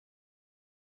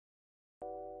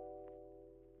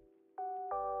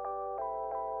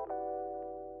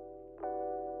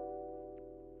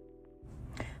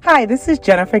Hi, this is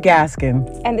Jennifer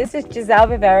Gaskin. And this is Giselle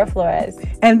Rivera Flores.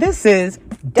 And this is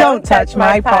Don't Touch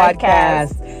My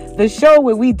Podcast, the show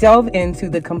where we delve into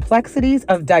the complexities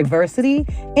of diversity,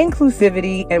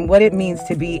 inclusivity, and what it means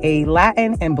to be a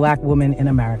Latin and Black woman in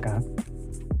America.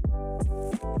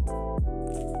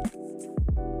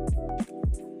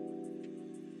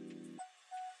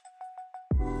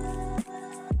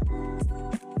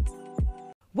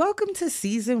 Welcome to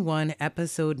Season 1,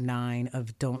 Episode 9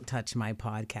 of Don't Touch My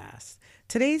Podcast.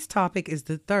 Today's topic is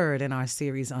the third in our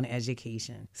series on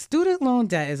education. Student loan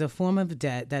debt is a form of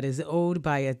debt that is owed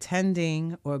by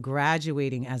attending or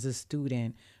graduating as a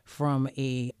student from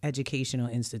a educational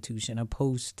institution, a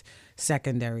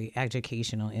post-secondary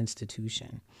educational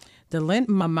institution. The lent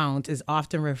amount is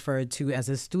often referred to as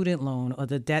a student loan, or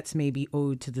the debts may be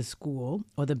owed to the school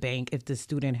or the bank if the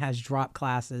student has dropped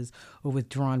classes or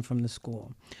withdrawn from the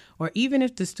school, or even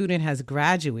if the student has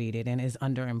graduated and is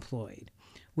underemployed.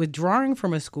 Withdrawing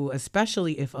from a school,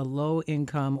 especially if a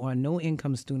low-income or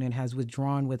no-income student has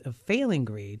withdrawn with a failing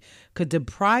grade, could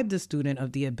deprive the student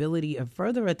of the ability of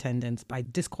further attendance by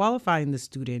disqualifying the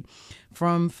student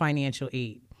from financial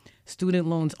aid. Student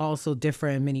loans also differ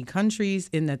in many countries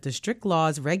in that the strict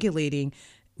laws regulating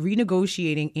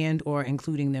renegotiating and or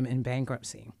including them in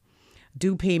bankruptcy.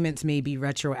 Due payments may be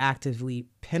retroactively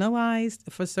penalized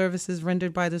for services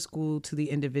rendered by the school to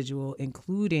the individual,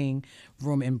 including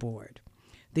room and board.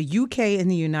 The UK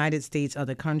and the United States are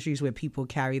the countries where people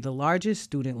carry the largest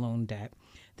student loan debt.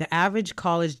 The average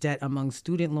college debt among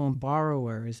student loan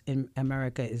borrowers in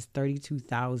America is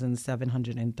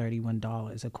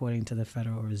 $32,731, according to the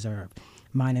Federal Reserve,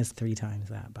 minus 3 times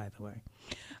that, by the way.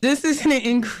 This is an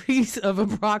increase of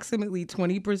approximately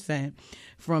 20%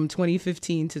 from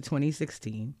 2015 to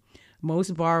 2016.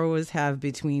 Most borrowers have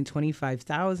between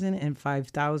 $25,000 and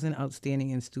 $5,000 outstanding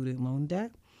in student loan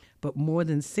debt, but more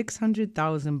than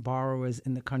 600,000 borrowers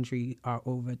in the country are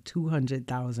over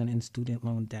 $200,000 in student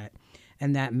loan debt.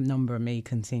 And that number may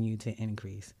continue to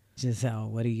increase.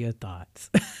 Giselle, what are your thoughts?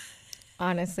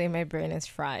 Honestly, my brain is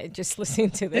fried just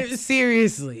listening to this.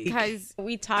 Seriously. Because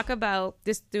we talk about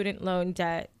the student loan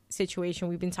debt situation.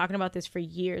 We've been talking about this for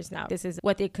years now. This is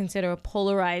what they consider a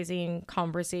polarizing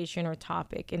conversation or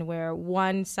topic, and where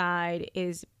one side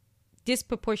is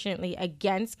disproportionately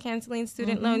against canceling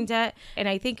student loan debt. And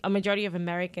I think a majority of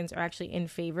Americans are actually in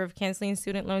favor of canceling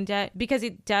student loan debt because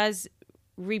it does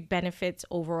reap benefits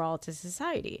overall to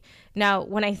society. Now,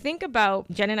 when I think about,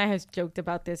 Jen and I have joked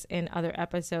about this in other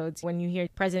episodes, when you hear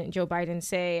President Joe Biden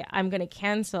say, I'm going to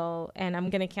cancel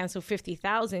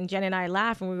 50,000, Jen and I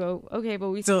laugh and we go, okay, but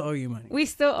we still owe you money. We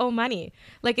still owe money.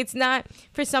 Like, it's not,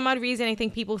 for some odd reason, I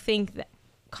think people think that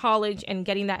college and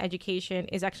getting that education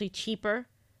is actually cheaper.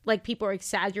 Like, people are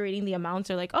exaggerating the amounts.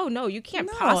 They're like, oh, no, you can't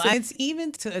possibly. It's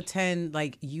even to attend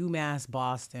like UMass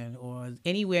Boston or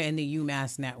anywhere in the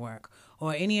UMass network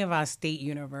or any of our state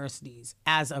universities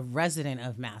as a resident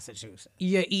of Massachusetts.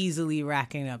 You're easily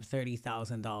racking up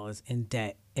 $30,000 in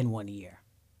debt in 1 year.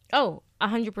 Oh,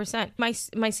 100%. My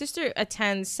sister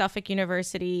attends Suffolk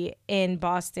University in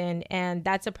Boston, and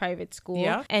that's a private school.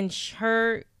 Yeah. And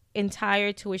her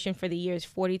entire tuition for the year is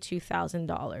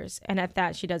 $42,000, and at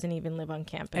that she doesn't even live on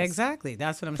campus. Exactly,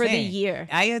 that's what I'm saying. For the year.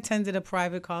 I attended a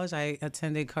private college. I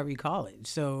attended Curry College.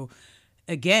 So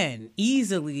again,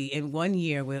 easily in 1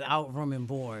 year without room and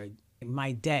board,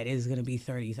 my debt is going to be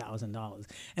 $30,000.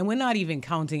 And we're not even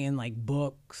counting in like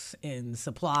books and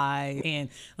supply. And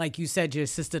like you said, your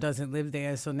sister doesn't live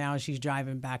there. So now she's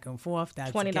driving back and forth.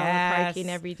 That's $20 gas. parking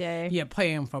every day. You're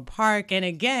paying for park. And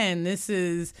again, this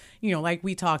is, like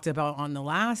we talked about on the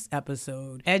last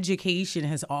episode, education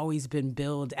has always been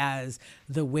billed as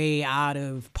the way out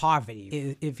of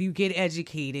poverty. If you get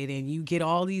educated and you get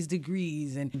all these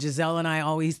degrees, and Giselle and I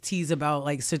always tease about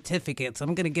like certificates.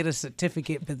 I'm going to get a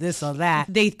certificate for this or that.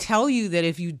 They tell you that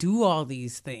if you do all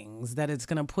these things, that it's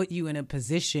going to put you in a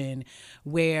position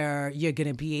where you're going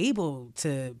to be able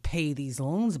to pay these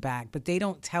loans back. But they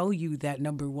don't tell you that,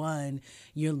 number one,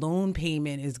 your loan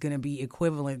payment is going to be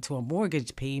equivalent to a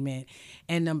mortgage payment.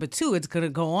 And number two, it's going to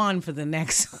go on for the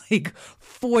next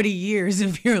 40 years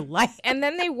of your life. And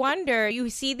then they wonder, you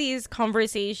see these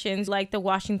conversations like the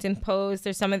Washington Post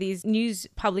or some of these news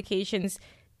publications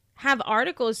have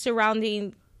articles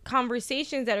surrounding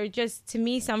conversations that are just, to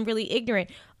me, sound really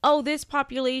ignorant. Oh, this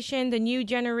population, the new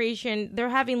generation, they're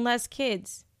having less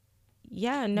kids.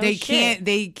 Yeah, no shit.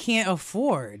 They can't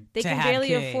afford They to can have barely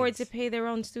kids. afford to pay their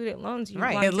own student loans.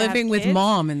 Right. They're living with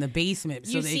mom in the basement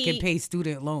so they can pay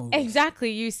student loans.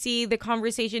 Exactly. You see the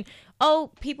conversation,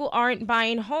 oh, people aren't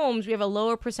buying homes. We have a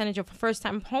lower percentage of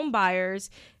first-time home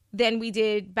buyers. than we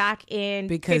did back in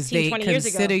because 15, they 20 years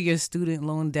ago. consider your student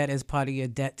loan debt as part of your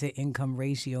debt to income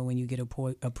ratio when you get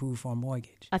approved for a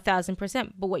mortgage.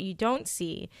 1,000%. But what you don't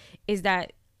see is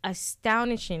that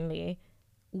astonishingly,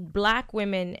 Black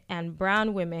women and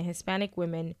brown women, Hispanic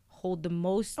women hold the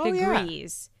most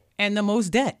degrees. Yeah. And the most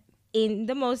debt. In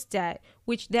the most debt,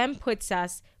 which then puts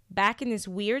us back in this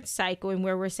weird cycle and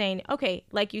where we're saying, okay,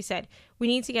 like you said, we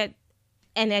need to get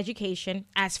an education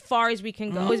as far as we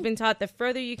can go. It's been taught the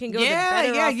further you can go, the better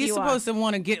off you're you supposed are. to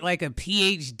want to get like a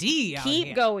PhD out Keep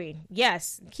here. going.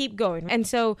 Yes, keep going. And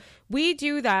so we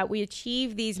do that. We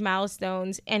achieve these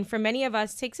milestones. And for many of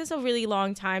us, it takes us a really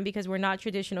long time because we're not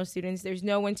traditional students. There's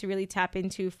no one to really tap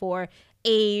into for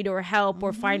aid or help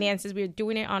or finances. We're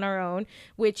doing it on our own,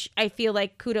 which I feel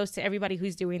like kudos to everybody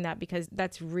who's doing that because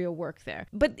that's real work there.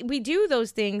 But we do those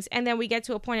things and then we get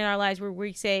to a point in our lives where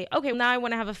we say, okay, now I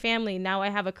want to have a family. Now I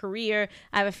have a career.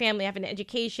 I have a family. I have an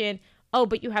education. Oh,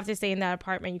 but you have to stay in that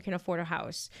apartment. You can afford a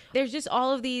house. There's just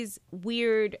all of these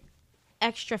weird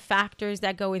extra factors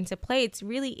that go into play. It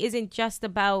really isn't just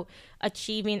about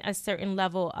achieving a certain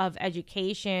level of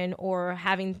education or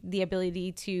having the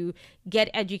ability to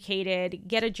get educated,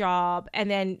 get a job,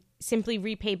 and then simply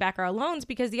repay back our loans.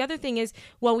 Because the other thing is,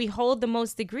 while we hold the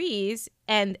most degrees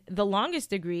and the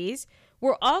longest degrees,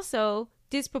 we're also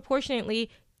disproportionately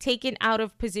taken out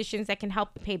of positions that can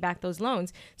help pay back those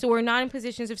loans. So we're not in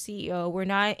positions of CEO. We're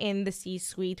not in the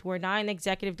C-suite. We're not in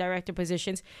executive director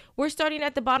positions. We're starting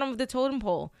at the bottom of the totem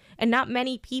pole. And not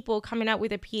many people coming out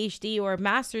with a PhD or a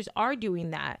master's are doing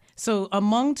that. So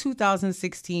among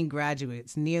 2016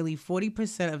 graduates, nearly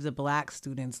 40% of the Black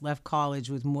students left college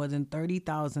with more than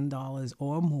 $30,000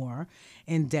 or more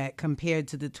in debt, compared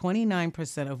to the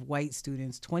 29% of white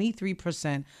students,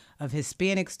 23% of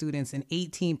Hispanic students, and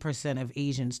 18% of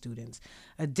Asian students.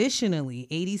 Additionally,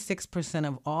 86%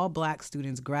 of all Black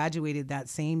students graduated that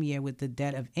same year with the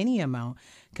debt of any amount,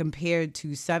 compared to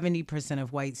 70%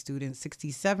 of white students,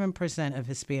 67% of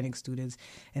Hispanic students,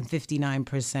 and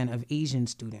 59% of Asian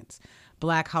students.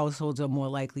 Black households are more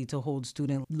likely to hold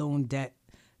student loan debt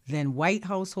than white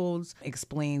households,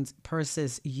 explains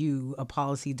Persis Yu, a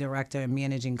policy director and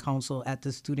managing counsel at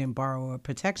the Student Borrower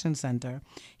Protection Center.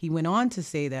 He went on to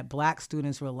say that Black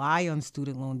students rely on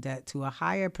student loan debt to a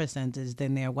higher percentage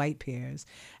than their white peers,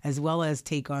 as well as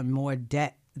take on more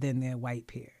debt than their white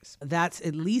peers. That's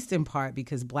at least in part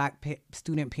because Black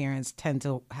student parents tend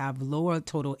to have lower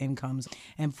total incomes,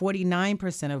 and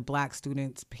 49% of Black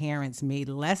students' parents made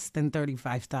less than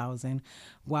 $35,000,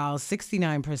 while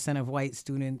 69% of white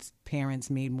students' parents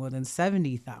made more than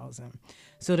 $70,000.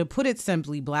 So to put it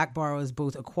simply, Black borrowers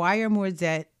both acquire more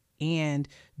debt and,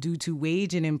 due to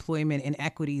wage and employment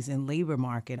inequities in labor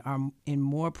market, are in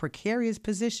more precarious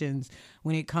positions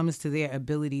when it comes to their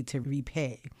ability to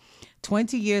repay.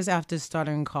 20 years after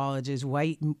starting colleges,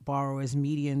 white borrowers'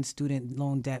 median student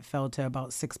loan debt fell to about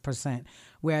 6%,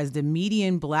 whereas the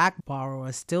median Black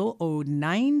borrower still owed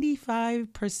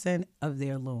 95% of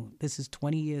their loan. This is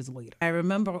 20 years later. I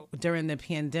remember during the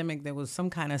pandemic, there was some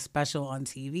kind of special on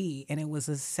TV, and it was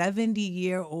a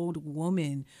 70-year-old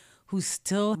woman who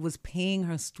still was paying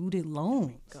her student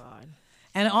loans. God.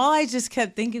 And all I just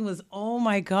kept thinking was, oh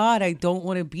my God, I don't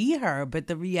want to be her. But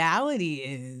the reality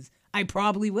is, I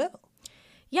probably will.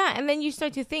 Yeah, and then you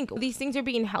start to think these things are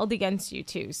being held against you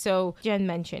too. So Jen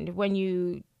mentioned when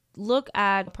you look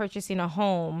at purchasing a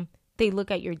home, they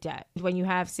look at your debt. When you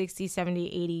have 60, 70,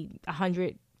 80,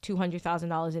 100,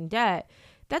 $200,000 in debt,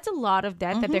 that's a lot of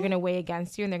debt that they're going to weigh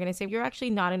against you, and they're going to say you're actually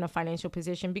not in a financial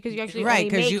position because you actually only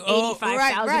make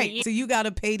 $85,000 a year. So you got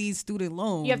to pay these student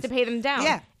loans. You have to pay them down.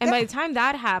 Yeah. And by the time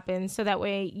that happens, so that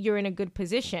way you're in a good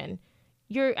position,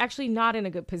 you're actually not in a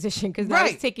good position because that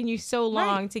was taking you so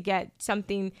long to get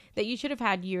something that you should have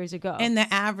had years ago. And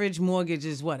the average mortgage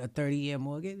is what, a 30-year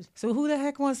mortgage? So who the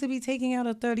heck wants to be taking out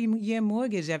a 30-year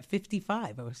mortgage at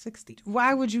 55 or 60?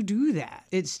 Why would you do that?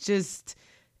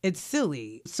 It's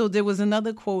silly. So there was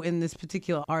another quote in this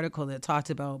particular article that talked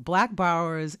about Black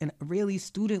borrowers and really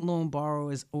student loan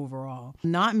borrowers overall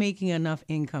not making enough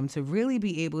income to really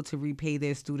be able to repay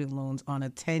their student loans on a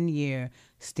 10-year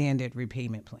standard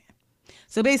repayment plan.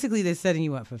 So basically, they're setting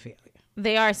you up for failure.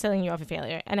 They are setting you up for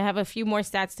failure. And I have a few more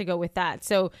stats to go with that.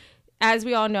 So as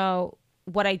we all know,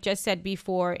 what I just said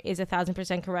before is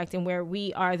 1,000% correct, and where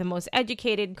we are the most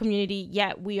educated community,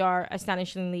 yet we are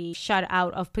astonishingly shut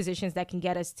out of positions that can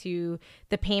get us to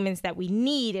the payments that we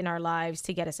need in our lives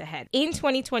to get us ahead. In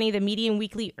 2020, the median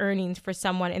weekly earnings for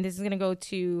someone, and this is going to go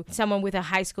to someone with a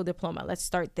high school diploma, let's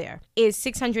start there, is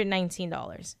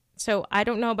 $619. So I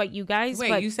don't know about you guys.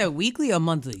 Wait, you said weekly or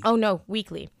monthly? Oh, no,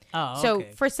 weekly. Oh, okay. So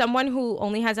for someone who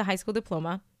only has a high school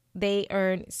diploma, they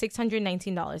earn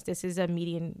 $619. This is a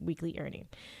median weekly earning.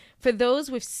 For those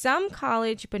with some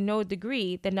college but no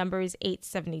degree, the number is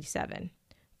 $877.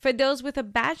 For those with a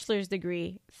bachelor's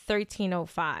degree,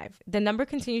 $1,305. The number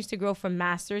continues to grow for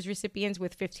master's recipients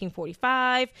with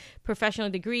 $1,545, professional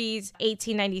degrees,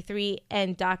 $1,893,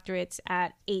 and doctorates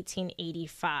at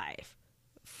 $1,885.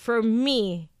 For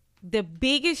me, the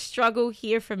biggest struggle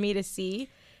here for me to see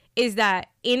is that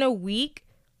in a week,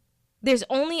 there's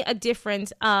only a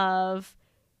difference of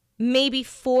maybe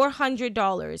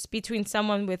 $400 between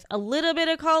someone with a little bit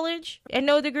of college and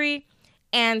no degree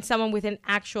and someone with an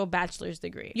actual bachelor's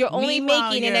degree. You're only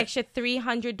making an extra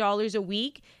 $300 a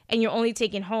week, and you're only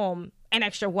taking home an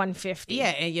extra $150. Yeah,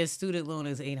 and your student loan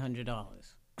is $800.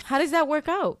 How does that work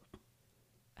out?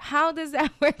 How does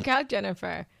that work out,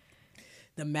 Jennifer?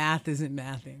 The math isn't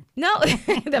mathing. No,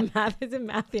 the math isn't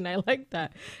mathing. I like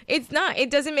that. It's not. It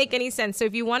doesn't make any sense. So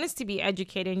if you want us to be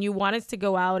educated and you want us to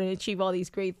go out and achieve all these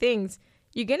great things,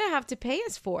 you're going to have to pay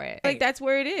us for it. Like, that's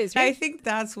where it is, right? I think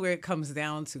that's where it comes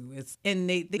down to. And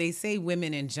they say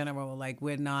women in general, like,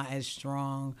 we're not as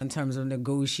strong in terms of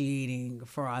negotiating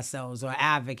for ourselves or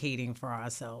advocating for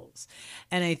ourselves.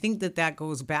 And I think that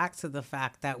goes back to the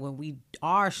fact that when we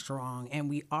are strong and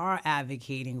we are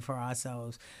advocating for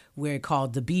ourselves, we're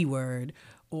called the B word,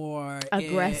 or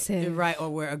aggressive. Right, or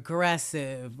we're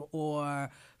aggressive, or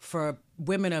for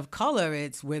women of color,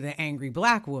 we're the angry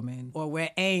black woman, or we're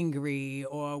angry,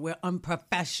 or we're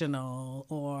unprofessional,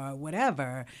 or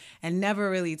whatever, and never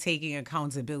really taking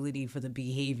accountability for the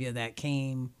behavior that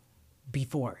came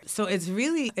before. So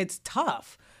it's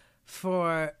tough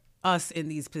for us in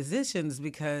these positions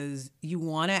because you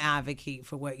want to advocate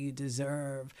for what you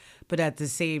deserve, but at the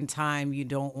same time, you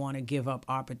don't want to give up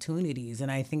opportunities.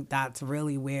 And I think that's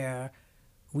really where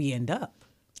we end up.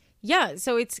 Yeah,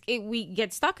 so we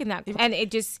get stuck in that, and it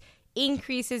just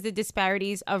increases the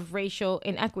disparities of racial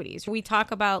inequities. We talk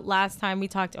about last time we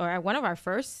talked, or one of our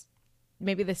first,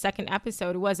 maybe the second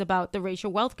episode, was about the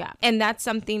racial wealth gap. And that's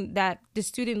something that the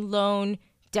student loan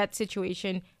debt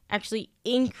situation actually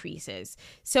increases.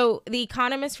 So the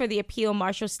economist for the appeal,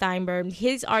 Marshall Steinberg,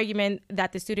 his argument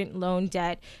that the student loan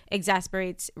debt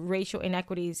exacerbates racial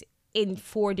inequities in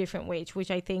 4 different ways, which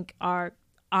I think are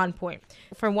on point.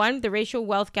 For one, the racial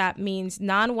wealth gap means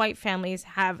non-white families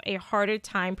have a harder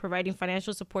time providing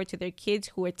financial support to their kids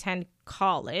who attend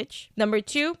college. Number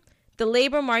 2, the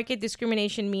labor market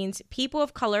discrimination means people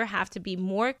of color have to be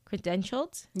more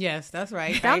credentialed. Yes, that's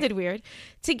right. Sounded weird.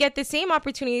 To get the same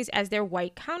opportunities as their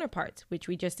white counterparts, which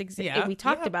we just we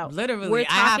talked about. Literally, we're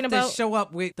talking I have to show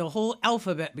up with the whole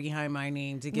alphabet behind my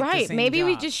name to get the same maybe job.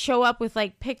 we just show up with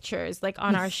like pictures, like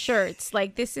on our shirts,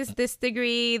 like this is this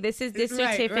degree, this is this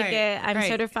certificate. I'm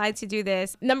certified to do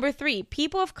this. Number 3,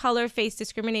 people of color face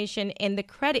discrimination in the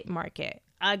credit market.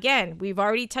 Again, we've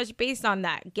already touched base on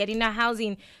that. Getting a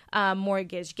housing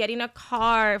mortgage, getting a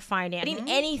car finance, getting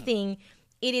anything,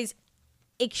 it is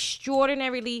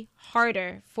extraordinarily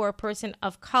harder for a person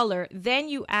of color. Then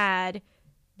you add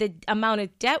the amount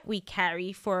of debt we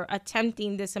carry for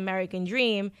attempting this American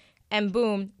dream, and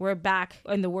boom, we're back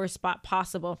in the worst spot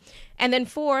possible. And then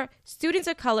 4, students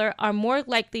of color are more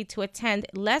likely to attend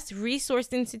less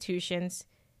resourced institutions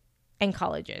and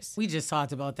colleges. We just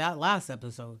talked about that last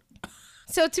episode.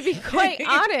 So to be quite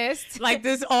honest, like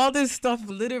all this stuff,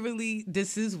 literally,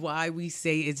 this is why we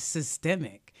say it's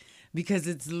systemic, because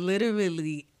it's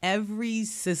literally every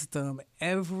system,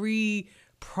 every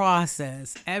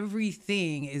process,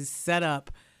 everything is set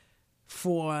up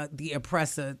for the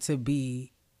oppressor to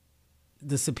be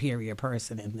the superior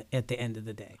person at the end of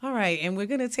the day. All right, and we're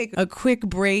going to take a quick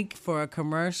break for a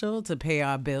commercial to pay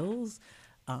our bills.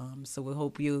 So we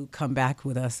hope you come back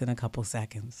with us in a couple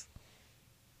seconds.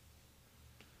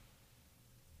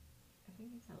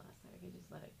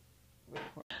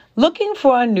 Looking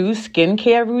for a new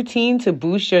skincare routine to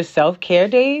boost your self-care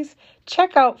days?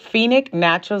 Check out Phoenix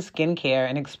Natural Skincare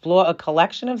and explore a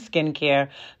collection of skincare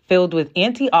filled with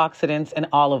antioxidants and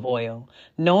olive oil.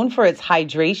 Known for its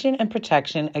hydration and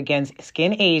protection against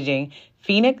skin aging,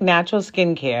 Phoenix Natural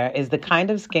Skincare is the kind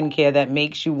of skincare that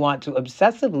makes you want to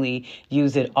obsessively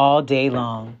use it all day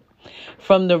long.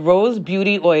 From the Rose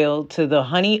Beauty Oil to the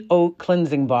Honey Oat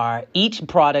Cleansing Bar, each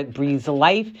product breathes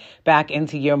life back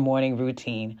into your morning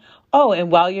routine. Oh,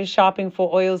 and while you're shopping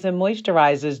for oils and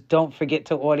moisturizers, don't forget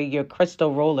to order your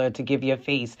crystal roller to give your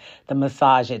face the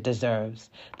massage it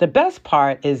deserves. The best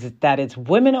part is that it's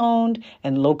women-owned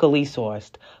and locally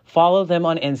sourced. Follow them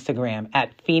on Instagram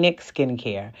at Phoenix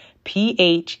Skincare,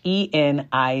 PHENIC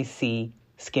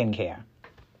Skincare.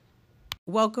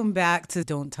 Welcome back to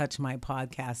Don't Touch My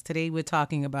Podcast. Today we're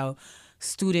talking about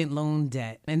student loan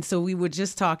debt. And so we were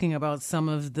just talking about some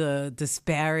of the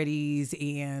disparities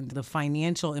and the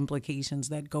financial implications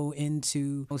that go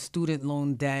into student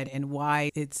loan debt and why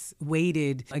it's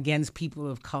weighted against people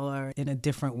of color in a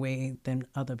different way than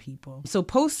other people. So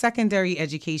post-secondary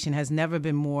education has never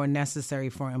been more necessary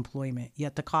for employment,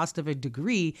 yet the cost of a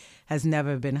degree has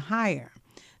never been higher.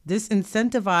 This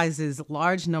incentivizes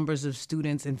large numbers of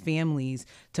students and families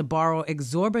to borrow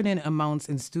exorbitant amounts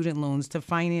in student loans to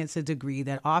finance a degree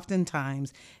that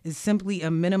oftentimes is simply a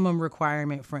minimum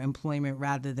requirement for employment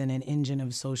rather than an engine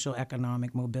of social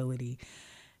economic mobility.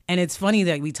 And it's funny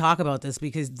that we talk about this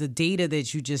because the data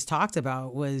that you just talked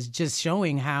about was just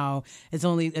showing how it's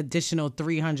only additional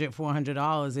 $300,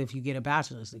 $400 if you get a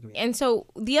bachelor's degree. And so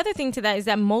the other thing to that is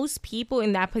that most people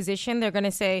in that position, they're going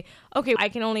to say, okay, I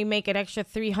can only make an extra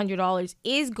 $300.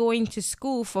 Is going to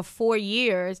school for 4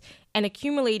 years and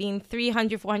accumulating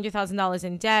 $300,000, $400,000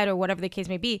 in debt or whatever the case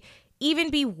may be, even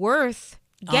be worth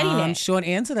getting it? Short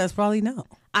answer, that's probably no.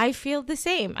 I feel the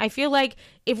same. I feel like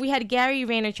if we had Gary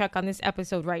Vaynerchuk on this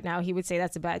episode right now, he would say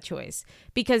that's a bad choice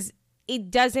because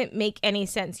it doesn't make any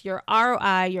sense. Your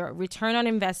ROI, your return on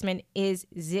investment is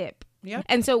zip. Yeah.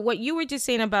 And so what you were just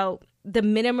saying about the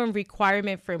minimum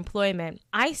requirement for employment,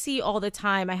 I see all the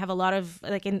time. I have a lot of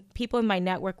people in my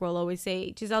network will always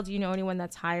say, Giselle, do you know anyone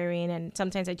that's hiring? And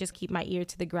sometimes I just keep my ear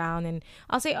to the ground and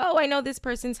I'll say, oh, I know this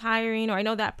person's hiring or I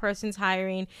know that person's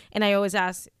hiring. And I always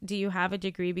ask, do you have a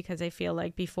degree? Because I feel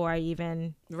like before I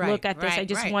even look at this, I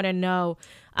just want to know.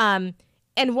 And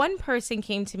one person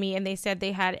came to me and they said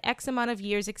they had X amount of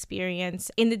years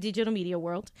experience in the digital media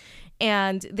world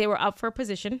and they were up for a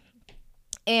position.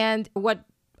 And what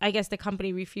I guess the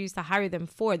company refused to hire them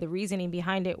for, the reasoning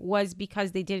behind it was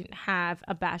because they didn't have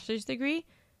a bachelor's degree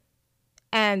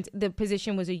and the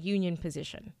position was a union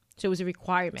position. So it was a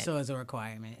requirement. So it's a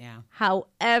requirement, yeah.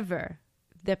 However,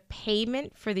 the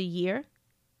payment for the year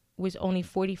was only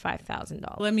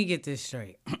 $45,000. Let me get this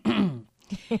straight.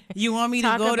 You want me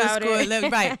to go to school?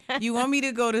 Right. You want me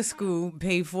to go to school,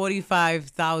 pay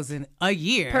 $45,000 a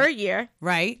year per year,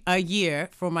 right? A year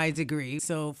for my degree.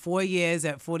 So 4 years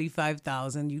at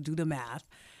 $45,000. You do the math.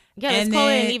 Yeah, let's call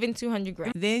it an even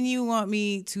 $200,000. Then you want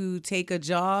me to take a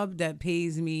job that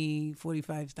pays me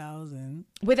 $45,000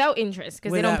 without interest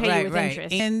because they don't pay you with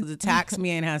interest, and the tax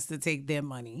man has to take their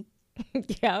money.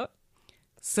 Yeah.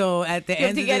 So at the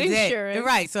end of the day, insurance.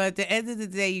 Right. So at the end of the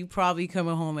day, you probably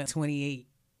coming home at 28.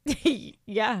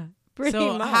 Yeah, pretty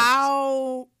so much.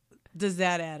 How does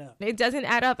that add up? It doesn't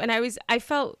add up. And I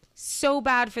felt so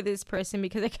bad for this person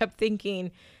because I kept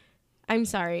thinking, I'm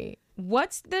sorry,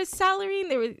 what's the salary?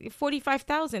 There was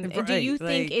 $45,000. Right, do you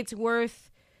think it's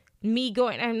worth me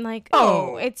going? I'm like,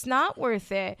 oh, it's not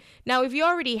worth it. Now, if you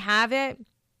already have it,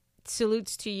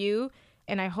 salutes to you.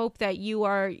 And I hope that you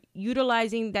are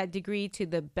utilizing that degree to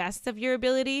the best of your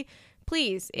ability.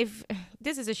 Please, if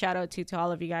this is a shout out to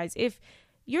all of you guys, if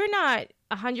you're not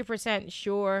 100%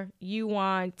 sure you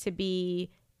want to be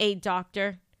a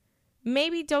doctor,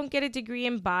 maybe don't get a degree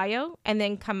in bio and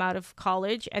then come out of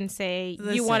college and say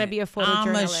you want to be a photojournalist.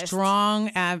 I'm a strong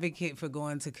advocate for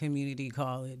going to community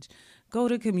college. Go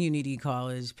to community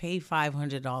college, pay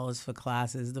 $500 for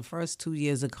classes. The first 2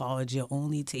 years of college, you're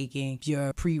only taking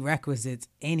your prerequisites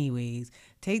anyways.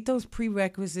 Take those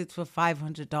prerequisites for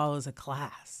 $500 a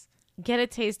class. Get a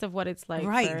taste of what it's like.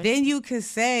 Right. First. Then you could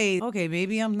say, okay,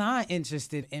 maybe I'm not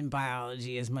interested in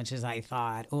biology as much as I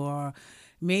thought. Or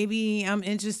maybe I'm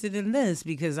interested in this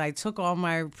because I took all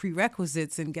my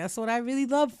prerequisites and guess what? I really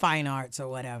love fine arts or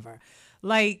whatever.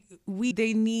 Like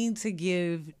they need to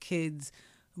give kids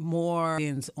more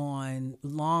on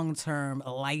long-term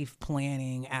life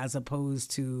planning as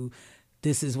opposed to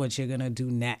this is what you're going to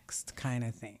do next kind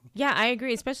of thing. Yeah, I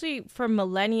agree. Especially for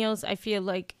millennials, I feel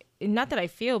like, not that I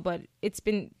feel, but it's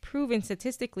been proven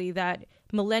statistically that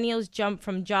millennials jump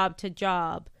from job to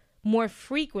job more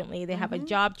frequently. They have a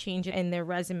job change in their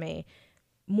resume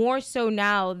more so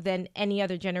now than any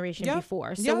other generation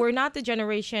before. So we're not the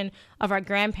generation of our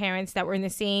grandparents that were in the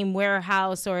same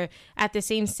warehouse or at the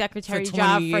same secretary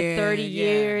job for 30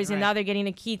 years and now they're getting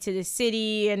a key to the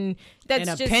city and that's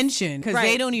and a pension because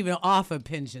they don't even offer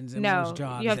pensions in most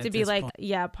jobs. You have to be like,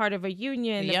 part of a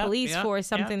union, the police force,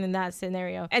 something in that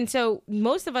scenario. And so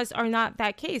most of us are not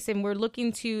that case and we're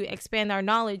looking to expand our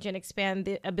knowledge and expand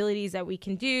the abilities that we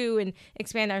can do and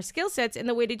expand our skill sets. And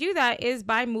the way to do that is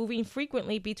by moving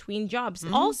frequently between jobs.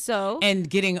 Also, and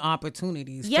getting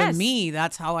opportunities. Yes. For me,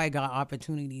 that's how I got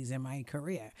opportunities in my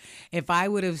career. If I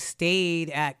would have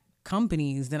stayed at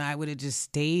companies, then I would have just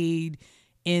stayed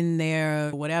in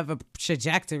their whatever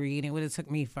trajectory and it would have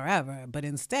took me forever. But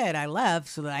instead, I left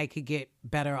so that I could get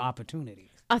better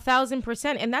opportunities.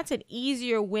 1,000%. And that's an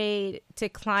easier way to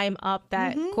climb up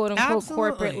that quote unquote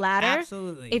corporate ladder.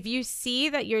 Absolutely. If you see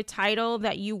that your title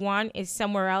that you want is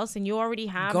somewhere else and you already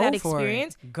have Go that for it.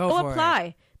 experience, Go go for apply.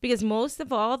 it. Because most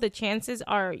of all, the chances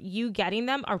are you getting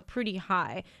them are pretty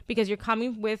high because you're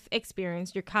coming with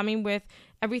experience. You're coming with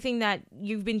everything that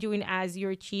you've been doing as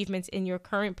your achievements in your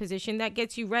current position that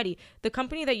gets you ready. The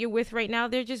company that you're with right now,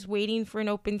 they're just waiting for an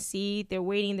open seat. They're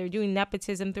waiting. They're doing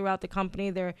nepotism throughout the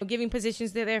company. They're giving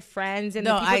positions to their friends and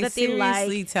the people that they like. I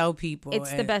seriously tell people.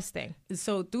 It's the best thing.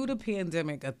 So through the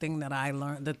pandemic, the thing that I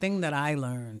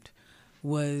learned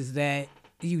was that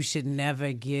you should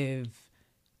never give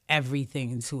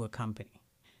everything to a company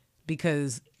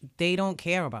because they don't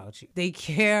care about you. They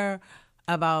care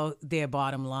about their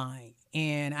bottom line.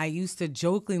 And I used to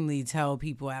jokingly tell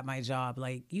people at my job,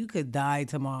 like, you could die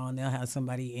tomorrow and they'll have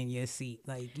somebody in your seat.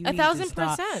 Like,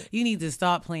 1,000%. You need to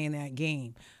stop playing that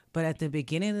game. But at the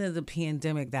beginning of the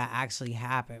pandemic, that actually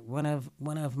happened. One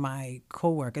of my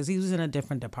coworkers, he was in a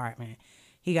different department.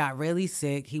 He got really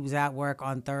sick. He was at work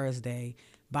on Thursday.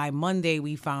 By Monday,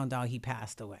 we found out he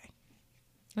passed away.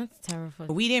 That's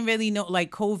terrible. We didn't really know, like,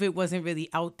 COVID wasn't really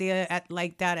out there at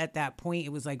that point.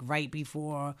 It was like right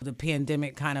before the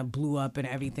pandemic kind of blew up and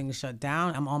everything shut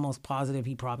down. I'm almost positive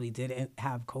he probably didn't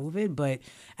have COVID, but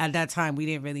at that time we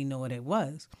didn't really know what it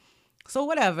was. So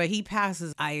whatever, he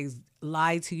passes. I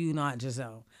lied to you not,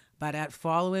 Giselle. By that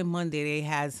following Monday, they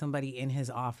had somebody in his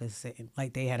office sitting.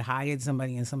 Like, they had hired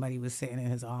somebody and somebody was sitting in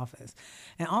his office.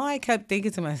 And all I kept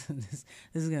thinking to myself, this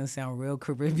is going to sound real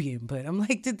Caribbean, but I'm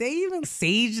like, did they even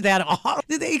sage that off?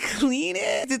 Did they clean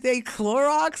it? Did they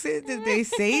Clorox it? Did they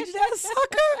sage that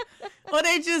sucker? Or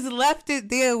they just left it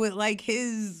there with, like,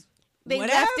 his... They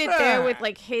whatever. left it there with,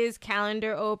 like, his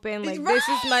calendar open. Like, Right. This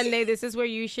is Monday. This is where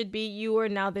you should be. You are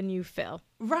now the new Phil.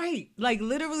 Right. Like,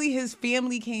 literally, his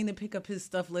family came to pick up his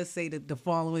stuff, let's say, the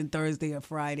following Thursday or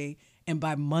Friday. And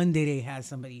by Monday, they had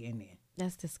somebody in there.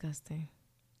 That's disgusting.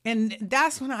 And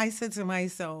that's when I said to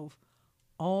myself,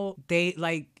 oh,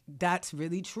 that's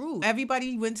really true.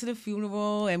 Everybody went to the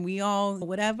funeral and we all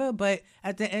whatever, but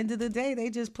at the end of the day, they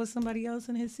just put somebody else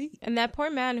in his seat. And that poor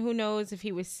man, who knows if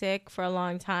he was sick for a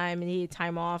long time and needed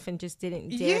time off and just didn't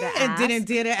dare to ask. And didn't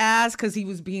dare to ask because he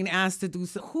was being asked to do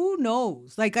so. Who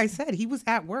knows? Like I said, he was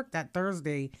at work that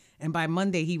Thursday and by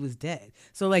Monday he was dead.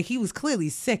 So like he was clearly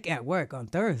sick at work on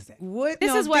Thursday.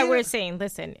 This is why we're saying,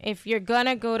 listen, if you're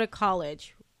gonna go to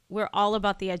college, we're all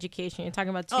about the education. You're talking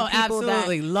about two people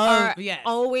absolutely. that are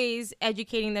always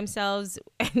educating themselves,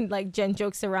 and like Jen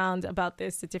jokes around about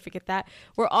this certificate that.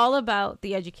 We're all about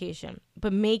the education,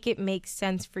 but make it make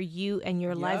sense for you and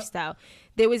your lifestyle.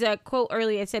 There was a quote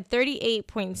earlier. It said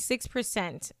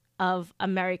 38.6% of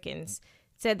Americans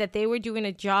said that they were doing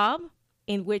a job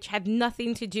in which had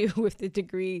nothing to do with the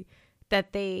degree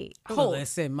that they hold.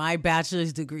 Listen, my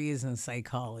bachelor's degree is in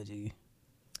psychology.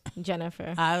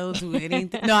 Jennifer. I don't do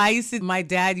anything. No, my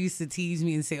dad used to tease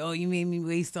me and say, oh, you made me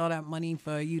waste all that money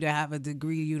for you to have a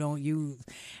degree you don't use.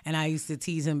 And I used to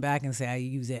tease him back and say, I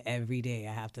use it every day.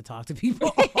 I have to talk to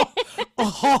people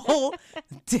all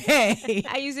day.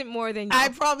 I use it more than you. I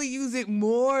probably use it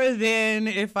more than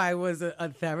if I was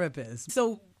a therapist.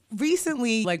 So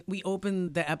recently, like, we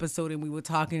opened the episode and we were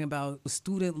talking about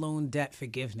student loan debt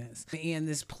forgiveness and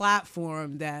this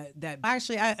platform that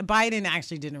actually Biden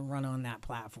actually didn't run on that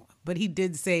platform, but he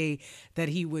did say that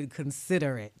he would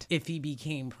consider it if he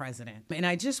became president. And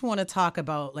I just want to talk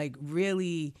about like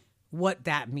really what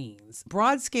that means.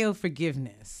 Broad scale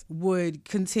forgiveness would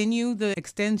continue the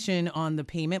extension on the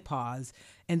payment pause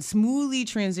and smoothly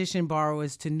transition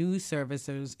borrowers to new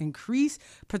servicers, increase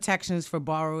protections for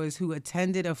borrowers who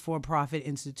attended a for-profit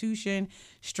institution,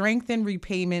 strengthen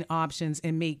repayment options,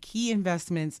 and make key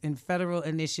investments in federal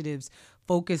initiatives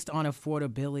focused on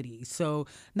affordability. So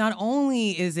not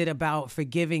only is it about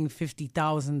forgiving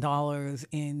 $50,000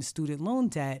 in student loan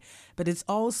debt, but it's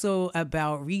also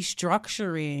about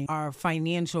restructuring our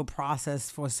financial process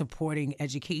for supporting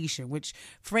education, which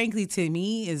frankly to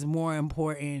me is more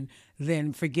important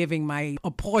than forgiving a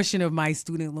portion of my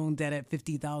student loan debt at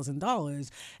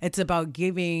 $50,000. It's about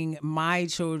giving my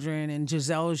children and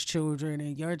Giselle's children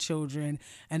and your children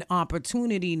an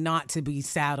opportunity not to be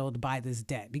saddled by this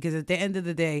debt. Because at the end of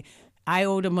the day, I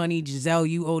owe the money, Giselle,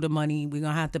 you owe the money. We're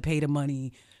going to have to pay the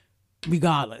money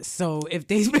regardless. So if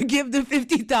they forgive the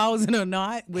 $50,000 or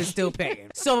not, we're still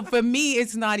paying. So for me,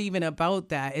 it's not even about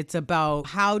that. It's about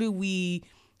how do we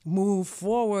move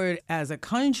forward as a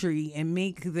country and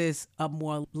make this a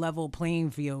more level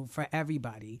playing field for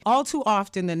everybody. All too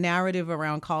often, the narrative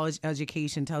around college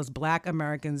education tells Black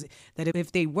Americans that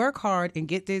if they work hard and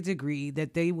get their degree,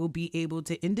 that they will be able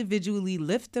to individually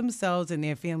lift themselves and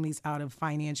their families out of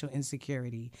financial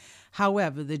insecurity.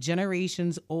 However, the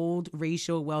generations old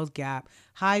racial wealth gap,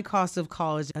 high cost of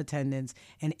college attendance,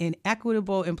 and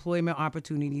inequitable employment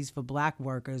opportunities for Black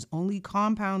workers only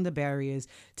compound the barriers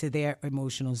to their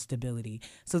emotional stability.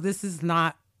 So this is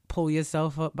not pull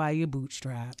yourself up by your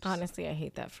bootstraps. Honestly, I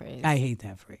hate that phrase. I hate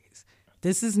that phrase.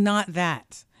 This is not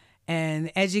that.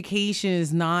 And education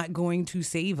is not going to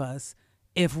save us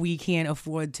if we can't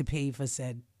afford to pay for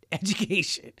said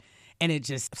education. And it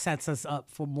just sets us up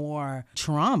for more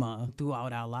trauma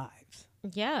throughout our lives.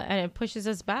 Yeah, and it pushes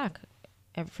us back.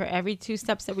 And for every 2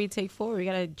 steps that we take forward, we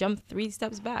got to jump 3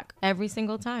 steps back every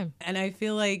single time. And I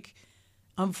feel like,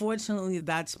 unfortunately,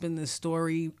 that's been the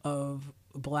story of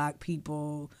Black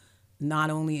people, not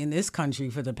only in this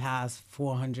country for the past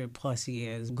 400 plus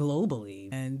years, globally.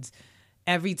 And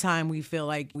every time we feel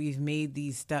like we've made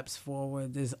these steps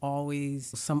forward, there's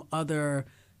always some other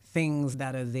things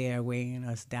that are there weighing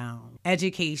us down.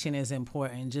 Education is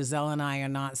important. Giselle and I are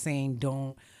not saying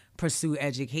don't pursue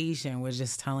education. We're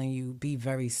just telling you be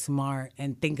very smart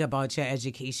and think about your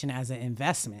education as an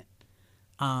investment.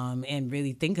 And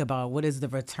really think about what is the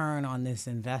return on this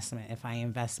investment if I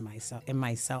invest in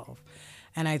myself.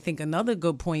 And I think another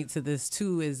good point to this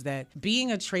too is that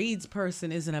being a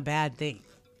tradesperson isn't a bad thing.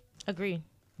 Agreed.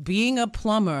 Being a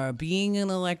plumber, being an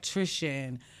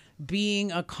electrician,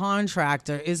 being a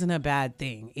contractor isn't a bad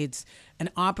thing. It's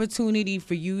an opportunity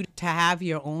for you to have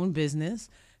your own business,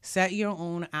 set your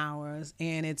own hours,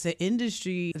 and it's an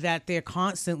industry that they're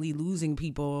constantly losing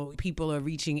people. People are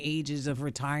reaching ages of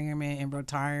retirement and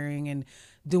retiring and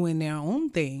doing their own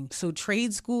thing. So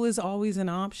trade school is always an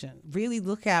option. Really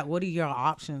look at what are your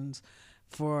options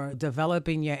for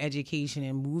developing your education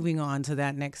and moving on to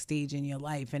that next stage in your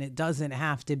life. And it doesn't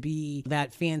have to be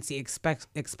that fancy,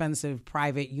 expensive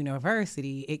private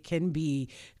university. It can be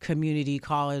community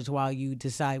college while you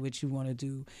decide what you want to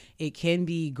do. It can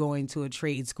be going to a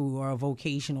trade school or a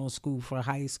vocational school for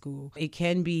high school. It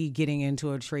can be getting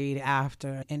into a trade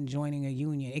after and joining a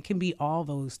union. It can be all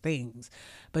those things.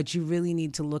 But you really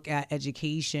need to look at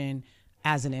education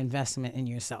as an investment in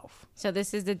yourself. So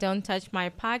this is the Don't Touch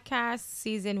My Podcast,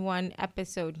 Season 1,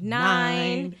 Episode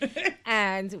 9.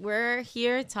 And we're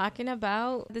here talking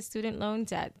about the student loan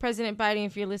debt. President Biden,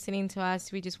 if you're listening to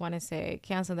us, we just want to say,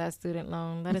 cancel that student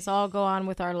loan. Let us all go on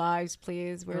with our lives,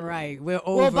 please. We're over.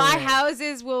 We'll buy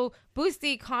houses. We'll boost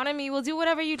the economy. We'll do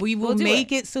whatever you We will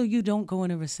make it so you don't go in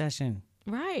a recession.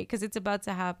 Right, because it's about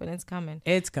to happen. It's coming.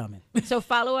 It's coming. So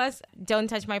follow us, Don't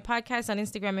Touch My Podcast, on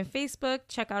Instagram and Facebook.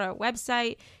 Check out our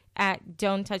website at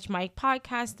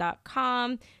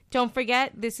don'ttouchmypodcast.com. Don't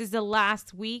forget, this is the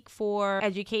last week for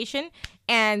education,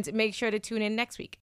 and make sure to tune in next week.